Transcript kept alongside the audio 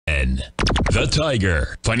TFNN, the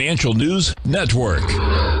Tiger Financial News Network.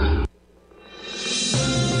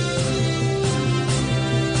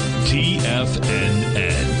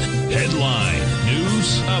 TFNN, headline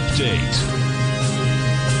news update.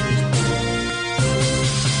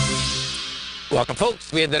 Welcome,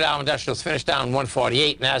 folks. We had the Dow Industrials finish down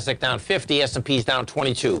 148, NASDAQ down 50, S&P's down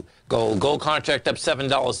 22. Gold contract up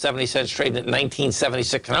 $7.70, trading at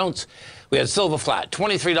 $19.76 an ounce. We had silver flat,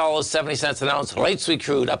 $23.70 an ounce. Light sweet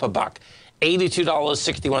crude up $1,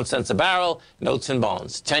 $82.61 a barrel. Notes and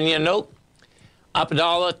bonds. 10-year note up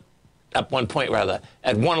 $1, up 1 point rather,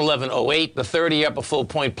 at 111.08. The 30-year up a full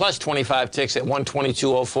point plus 25 ticks at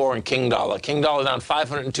 122.04. And King Dollar. King Dollar down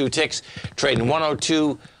 502 ticks, trading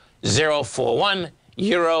 102.041.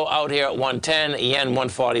 Euro out here at 110. Yen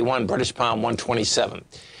 141. British pound 127.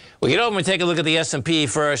 We get over and take a look at the S&P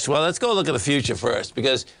first. Well, let's go look at the future first,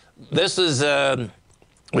 because this is,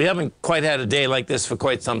 we haven't quite had a day like this for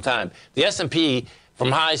quite some time. The S&P,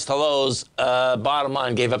 from highs to lows, bottom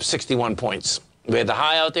line, gave up 61 points. We had the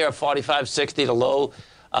high out there at 45.60, the low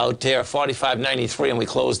out there at 45.93, and we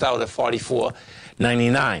closed out at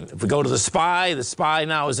 44.99. If we go to the SPY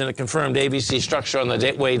now is in a confirmed ABC structure on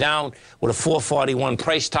the way down with a 441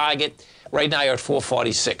 price target. Right now you're at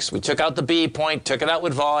 446. We took out the B point, took it out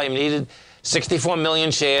with volume, needed 64 million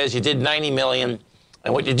shares. You did 90 million.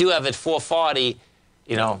 And what you do have at 440,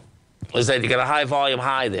 you know, is that you got a high volume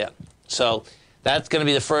high there. So that's going to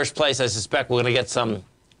be the first place I suspect we're going to get some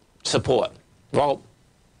support. Well,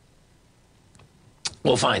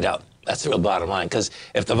 we'll find out. That's the real bottom line. Because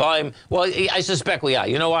if the volume, well, I suspect we are.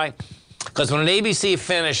 You know why? Because when an ABC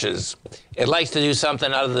finishes, it likes to do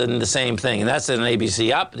something other than the same thing. And that's an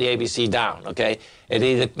ABC up, the ABC down, okay? It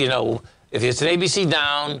either, you know, if it's an ABC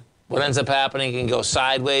down, what ends up happening, it can go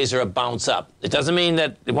sideways or a bounce up. It doesn't mean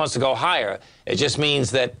that it wants to go higher. It just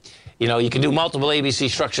means that, you know, you can do multiple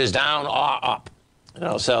ABC structures down or up. You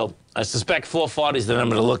know, so I suspect 440 is the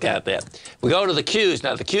number to look at there. We go to the Qs.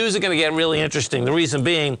 Now, the Qs are going to get really interesting. The reason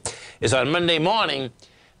being is on Monday morning,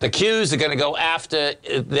 the Qs are going to go after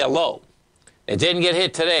their low. It didn't get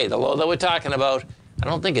hit today. The low that we're talking about, I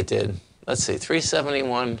don't think it did. Let's see,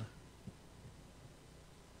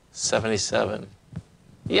 371.77.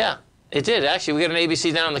 Yeah, it did. Actually, we got an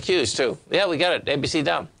ABC down on the Qs, too. Yeah, we got it. ABC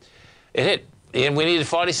down. It hit. And we needed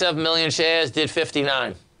 47 million shares, did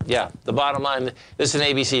 59. Yeah, the bottom line, this is an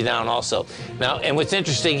ABC down also. Now, and what's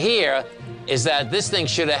interesting here is that this thing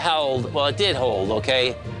should have held, well, it did hold,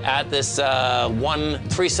 okay, at this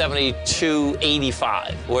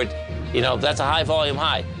 372.85, where, you know, that's a high volume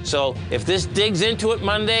high. So if this digs into it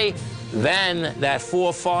Monday, then that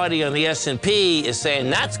 440 on the S&P is saying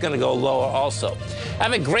that's going to go lower also.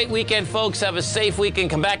 Have a great weekend, folks. Have a safe weekend.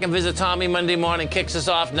 Come back and visit Tommy Monday morning. Kicks us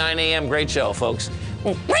off 9 a.m. Great show, folks.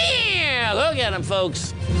 Look at him,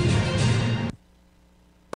 folks.